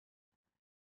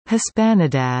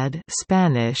Hispanidad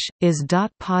Spanish, is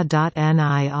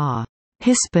 .pa.nia.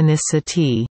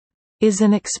 Hispanicity is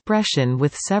an expression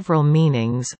with several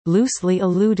meanings, loosely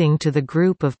alluding to the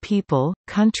group of people,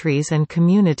 countries and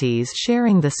communities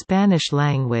sharing the Spanish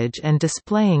language and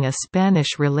displaying a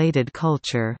Spanish-related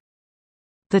culture.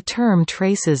 The term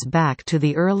traces back to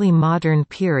the early modern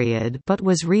period but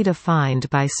was redefined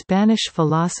by Spanish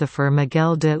philosopher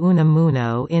Miguel de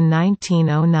Unamuno in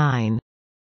 1909.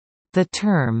 The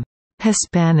term,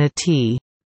 Hispanity,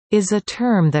 is a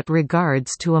term that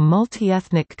regards to a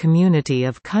multi-ethnic community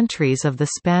of countries of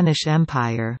the Spanish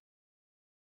Empire.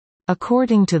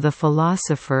 According to the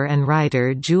philosopher and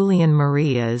writer Julian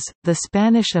Marías, the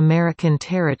Spanish-American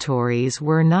territories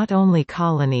were not only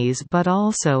colonies but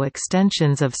also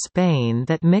extensions of Spain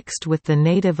that mixed with the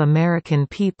Native American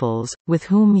peoples, with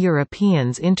whom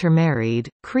Europeans intermarried,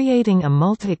 creating a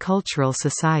multicultural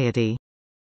society.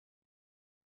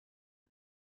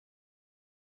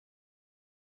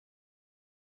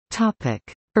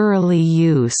 Early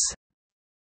use.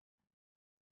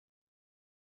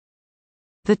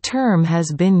 The term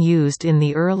has been used in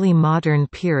the early modern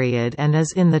period and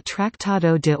is in the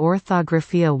Tratado de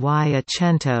Ortografía y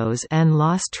Acentos en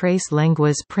las tres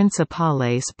lenguas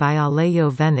principales by Alejo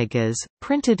Venegas,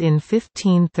 printed in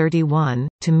 1531,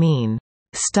 to mean,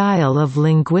 "style of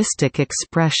linguistic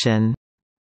expression."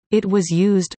 It was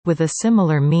used, with a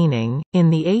similar meaning, in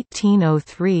the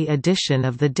 1803 edition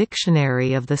of the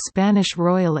Dictionary of the Spanish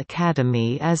Royal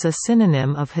Academy as a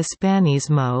synonym of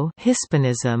Hispanismo,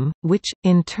 Hispanism, which,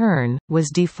 in turn,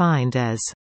 was defined as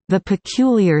the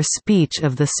peculiar speech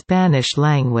of the Spanish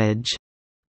language.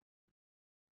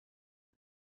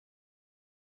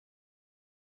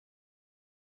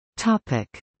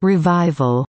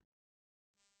 Revival.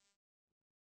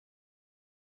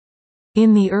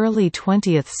 In the early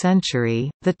 20th century,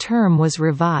 the term was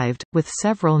revived, with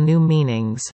several new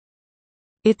meanings.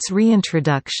 Its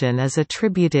reintroduction is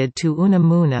attributed to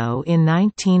Unamuno in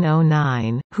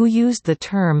 1909, who used the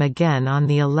term again on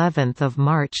the 11th of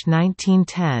March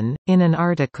 1910, in an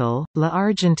article, La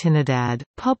Argentinidad,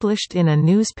 published in a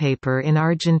newspaper in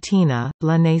Argentina,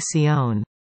 La Nación.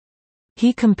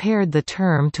 He compared the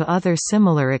term to other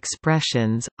similar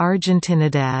expressions,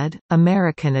 Argentinidad,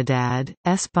 Americanidad,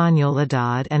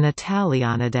 Españolidad and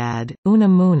Italianidad.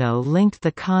 Unamuno linked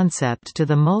the concept to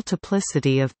the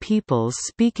multiplicity of peoples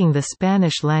speaking the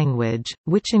Spanish language,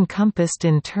 which encompassed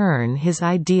in turn his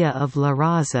idea of la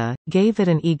raza, gave it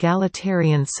an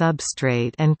egalitarian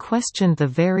substrate and questioned the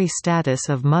very status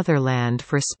of motherland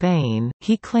for Spain.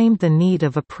 He claimed the need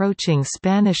of approaching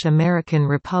Spanish-American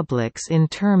republics in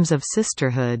terms of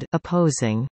sisterhood,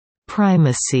 opposing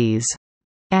primacies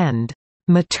and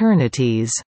maternities.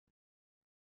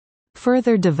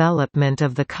 Further development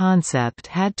of the concept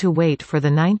had to wait for the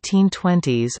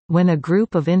 1920s, when a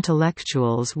group of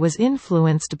intellectuals was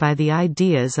influenced by the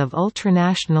ideas of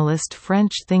ultranationalist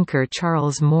French thinker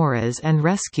Charles Maurras and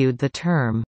rescued the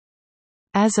term.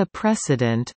 As a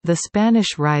precedent, the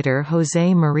Spanish writer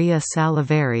José María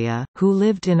Salaverria, who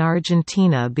lived in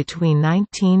Argentina between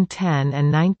 1910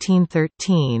 and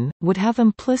 1913, would have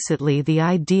implicitly the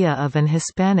idea of an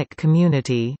Hispanic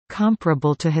community,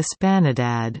 comparable to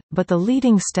Hispanidad, but the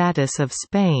leading status of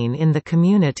Spain in the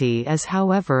community is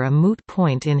however a moot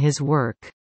point in his work.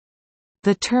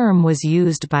 The term was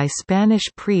used by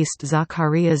Spanish priest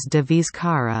Zacarías de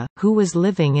Vizcarra, who was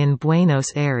living in Buenos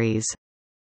Aires.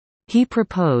 He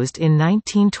proposed in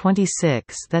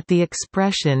 1926 that the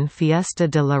expression Fiesta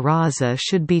de la Raza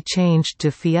should be changed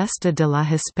to Fiesta de la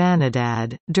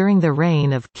Hispanidad. During the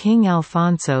reign of King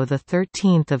Alfonso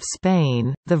XIII of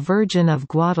Spain, the Virgin of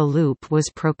Guadalupe was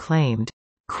proclaimed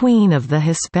Queen of the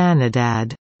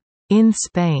Hispanidad in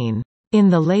Spain. In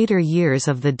the later years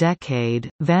of the decade,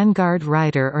 vanguard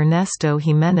writer Ernesto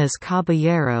Jiménez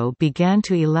Caballero began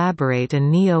to elaborate a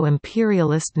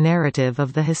neo-imperialist narrative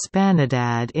of the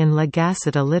Hispanidad in La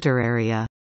Gaceta Literaria.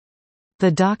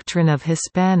 The doctrine of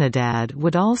Hispanidad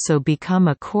would also become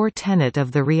a core tenet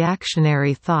of the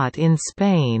reactionary thought in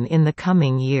Spain in the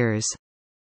coming years.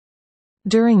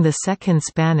 During the Second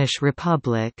Spanish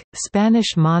Republic,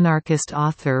 Spanish monarchist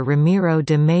author Ramiro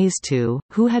de Maeztu,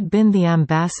 who had been the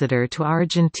ambassador to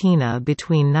Argentina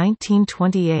between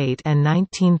 1928 and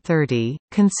 1930,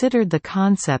 considered the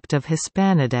concept of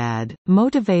Hispanidad,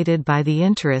 motivated by the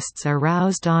interests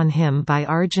aroused on him by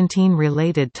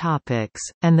Argentine-related topics,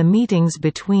 and the meetings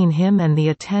between him and the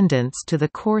attendants to the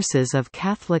courses of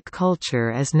Catholic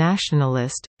culture as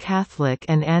nationalist, Catholic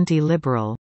and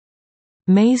anti-liberal.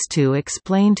 Maeztu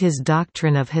explained his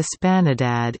doctrine of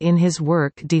Hispanidad in his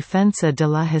work Defensa de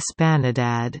la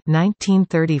Hispanidad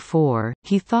 1934.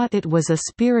 He thought it was a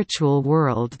spiritual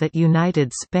world that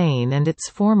united Spain and its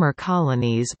former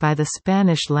colonies by the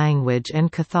Spanish language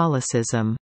and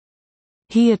Catholicism.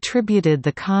 He attributed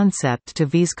the concept to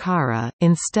Vizcarra,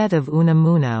 instead of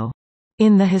Unamuno.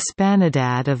 In the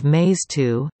Hispanidad of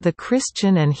Maeztu, the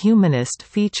Christian and humanist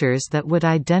features that would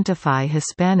identify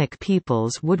Hispanic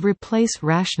peoples would replace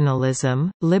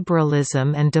rationalism,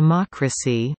 liberalism and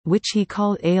democracy, which he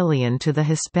called alien to the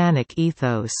Hispanic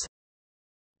ethos.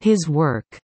 His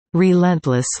work,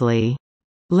 relentlessly,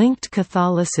 linked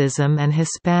Catholicism and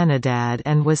Hispanidad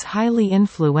and was highly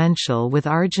influential with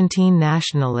Argentine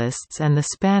nationalists and the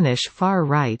Spanish far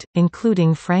right,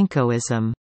 including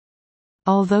Francoism.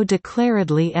 Although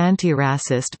declaredly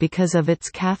anti-racist because of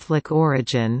its Catholic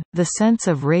origin, the sense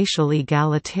of racial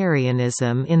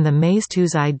egalitarianism in the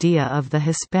Maeztu's idea of the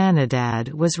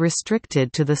Hispanidad was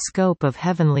restricted to the scope of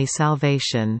heavenly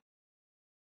salvation.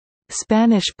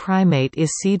 Spanish primate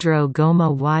Isidro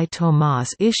Goma y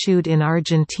Tomás issued in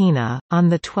Argentina, on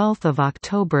 12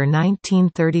 October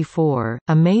 1934,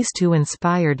 a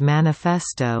Maeztu-inspired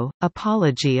manifesto,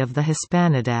 Apology of the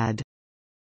Hispanidad.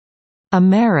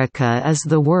 America is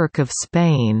the work of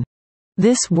Spain.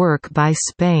 This work by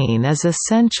Spain is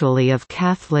essentially of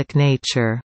Catholic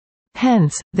nature.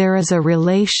 Hence, there is a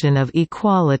relation of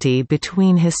equality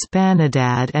between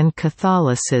Hispanidad and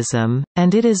Catholicism,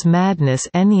 and it is madness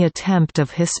any attempt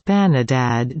of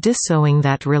Hispanidad disowning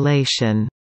that relation.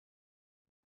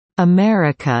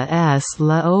 America es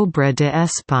la obra de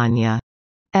España.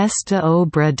 Esta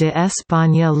obra de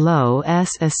España lo es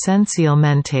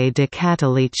esencialmente de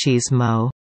catolicismo.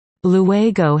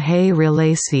 Luego hay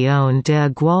relación de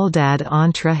igualdad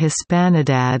entre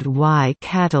Hispanidad y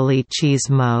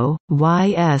catolicismo,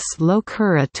 y es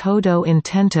locura todo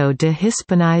intento de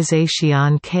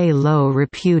hispanización que lo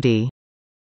repudie.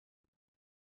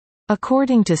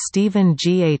 According to Stephen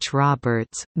G. H.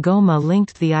 Roberts, Goma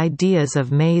linked the ideas of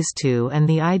Maeztu and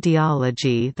the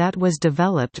ideology that was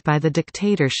developed by the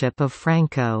dictatorship of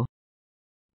Franco.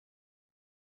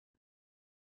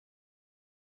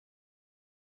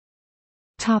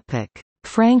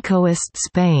 Francoist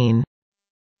Spain.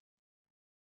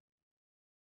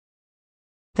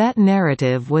 That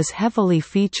narrative was heavily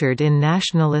featured in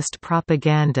nationalist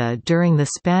propaganda during the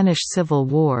Spanish Civil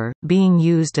War, being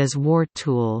used as war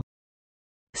tool.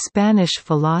 Spanish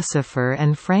philosopher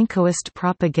and Francoist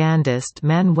propagandist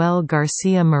Manuel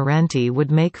García Morente would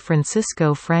make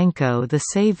Francisco Franco the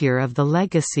savior of the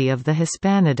legacy of the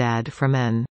Hispanidad from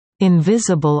an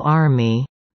invisible army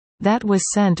that was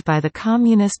sent by the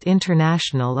Communist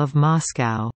International of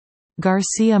Moscow.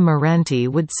 García Morente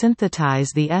would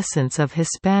synthesize the essence of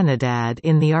Hispanidad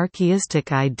in the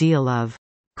archaistic ideal of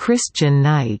Christian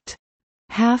knight,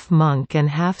 half monk and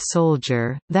half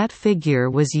soldier. That figure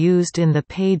was used in the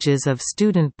pages of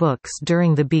student books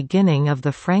during the beginning of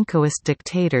the Francoist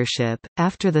dictatorship.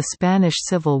 After the Spanish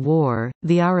Civil War,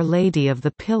 the Our Lady of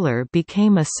the Pillar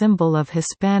became a symbol of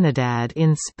Hispanidad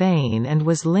in Spain and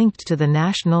was linked to the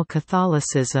national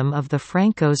Catholicism of the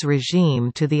Franco's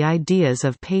regime to the ideas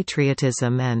of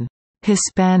patriotism and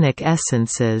Hispanic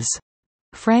essences.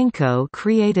 Franco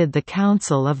created the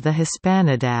Council of the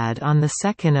Hispanidad on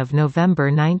 2 November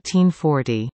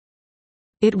 1940.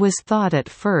 It was thought at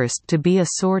first to be a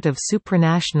sort of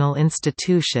supranational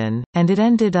institution, and it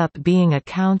ended up being a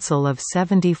council of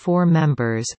 74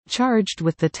 members, charged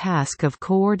with the task of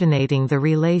coordinating the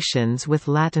relations with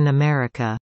Latin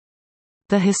America.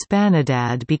 The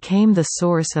Hispanidad became the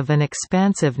source of an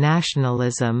expansive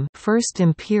nationalism, first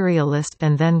imperialist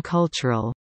and then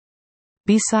cultural.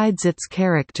 Besides its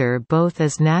character both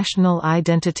as national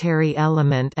identitary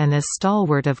element and as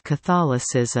stalwart of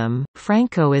Catholicism,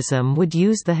 Francoism would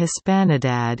use the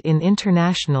Hispanidad in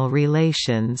international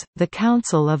relations. The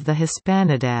Council of the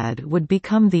Hispanidad would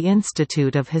become the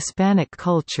Institute of Hispanic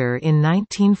Culture in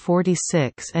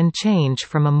 1946 and change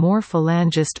from a more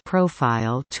phalangist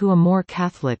profile to a more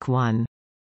Catholic one.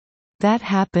 That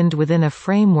happened within a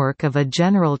framework of a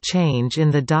general change in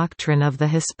the doctrine of the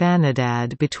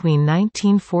Hispanidad between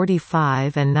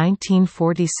 1945 and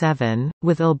 1947,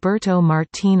 with Alberto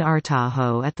Martín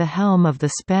Artajo at the helm of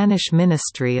the Spanish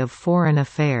Ministry of Foreign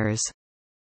Affairs.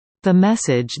 The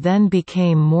message then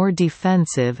became more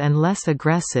defensive and less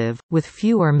aggressive, with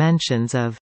fewer mentions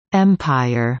of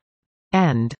 «empire»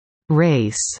 and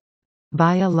 «race»,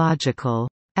 biological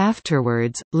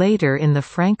Afterwards, later in the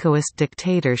Francoist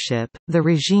dictatorship, the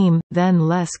regime, then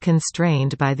less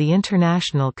constrained by the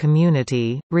international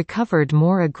community, recovered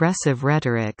more aggressive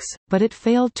rhetorics, but it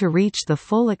failed to reach the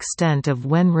full extent of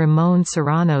when Ramón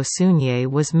Serrano Suñé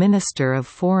was Minister of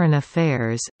Foreign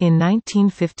Affairs. In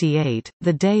 1958,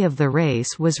 the day of the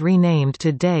race was renamed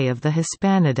to Day of the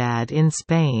Hispanidad in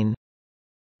Spain.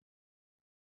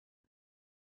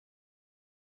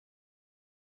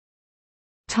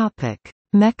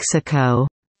 Mexico.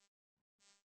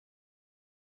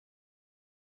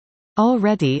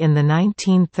 Already in the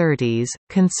 1930s,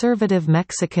 conservative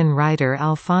Mexican writer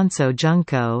Alfonso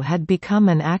Junco had become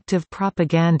an active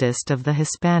propagandist of the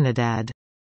Hispanidad.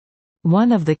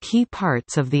 One of the key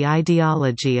parts of the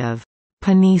ideology of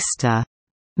 «panista»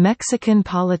 Mexican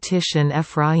politician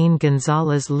Efraín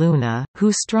González Luna,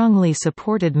 who strongly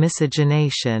supported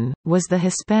miscegenation, was the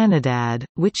Hispanidad,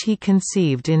 which he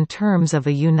conceived in terms of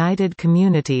a united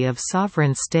community of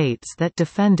sovereign states that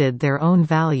defended their own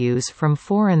values from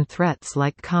foreign threats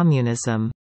like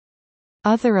communism.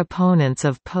 Other opponents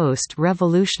of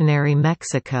post-revolutionary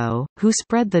Mexico, who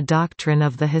spread the doctrine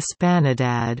of the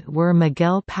Hispanidad, were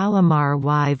Miguel Palomar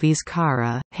y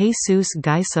Vizcarra, Jesús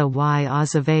Gaiza y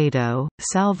Azevedo,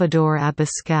 Salvador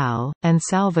Abascal, and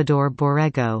Salvador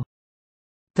Borrego.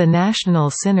 The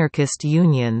National Synarchist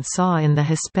Union saw in the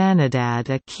Hispanidad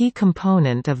a key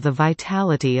component of the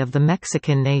vitality of the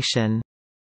Mexican nation.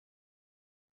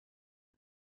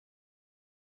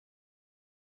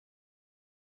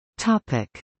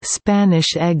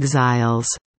 Spanish exiles.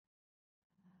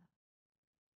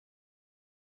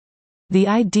 The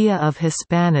idea of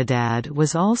Hispanidad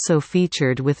was also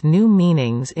featured with new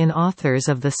meanings in authors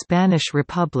of the Spanish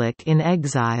Republic in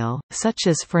exile, such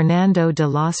as Fernando de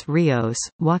los Rios,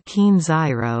 Joaquín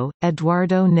Zairo,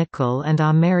 Eduardo Nicol and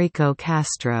Américo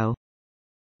Castro.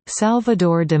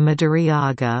 Salvador de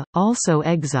Madariaga, also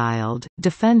exiled,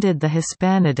 defended the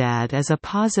Hispanidad as a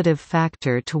positive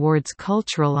factor towards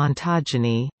cultural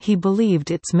ontogeny. He believed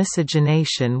its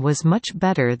miscegenation was much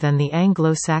better than the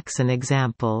Anglo-Saxon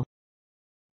example.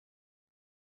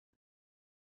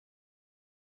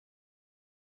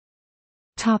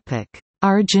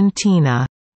 Argentina.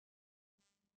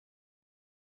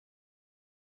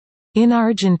 In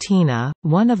Argentina,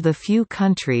 one of the few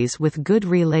countries with good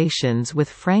relations with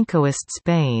Francoist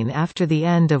Spain after the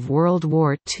end of World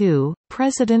War II,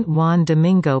 President Juan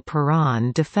Domingo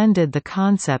Perón defended the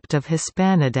concept of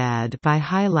Hispanidad by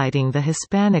highlighting the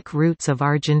Hispanic roots of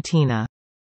Argentina.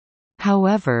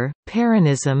 However,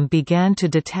 Peronism began to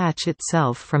detach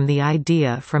itself from the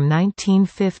idea from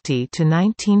 1950 to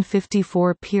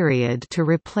 1954 period to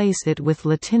replace it with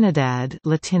Latinidad,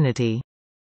 Latinity.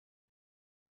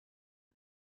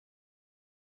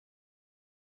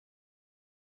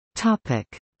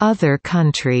 Other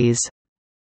countries.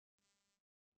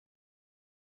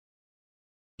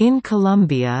 In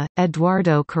Colombia,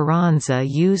 Eduardo Carranza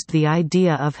used the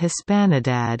idea of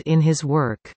Hispanidad in his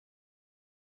work.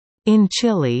 In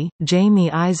Chile, Jaime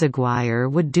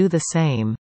Izaguirre would do the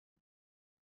same.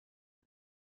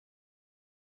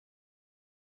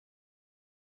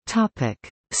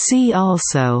 See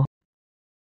also: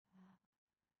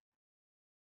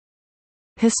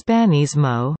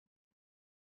 Hispanismo,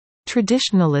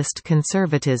 Traditionalist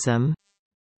conservatism,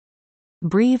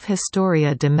 Breve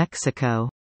Historia de México.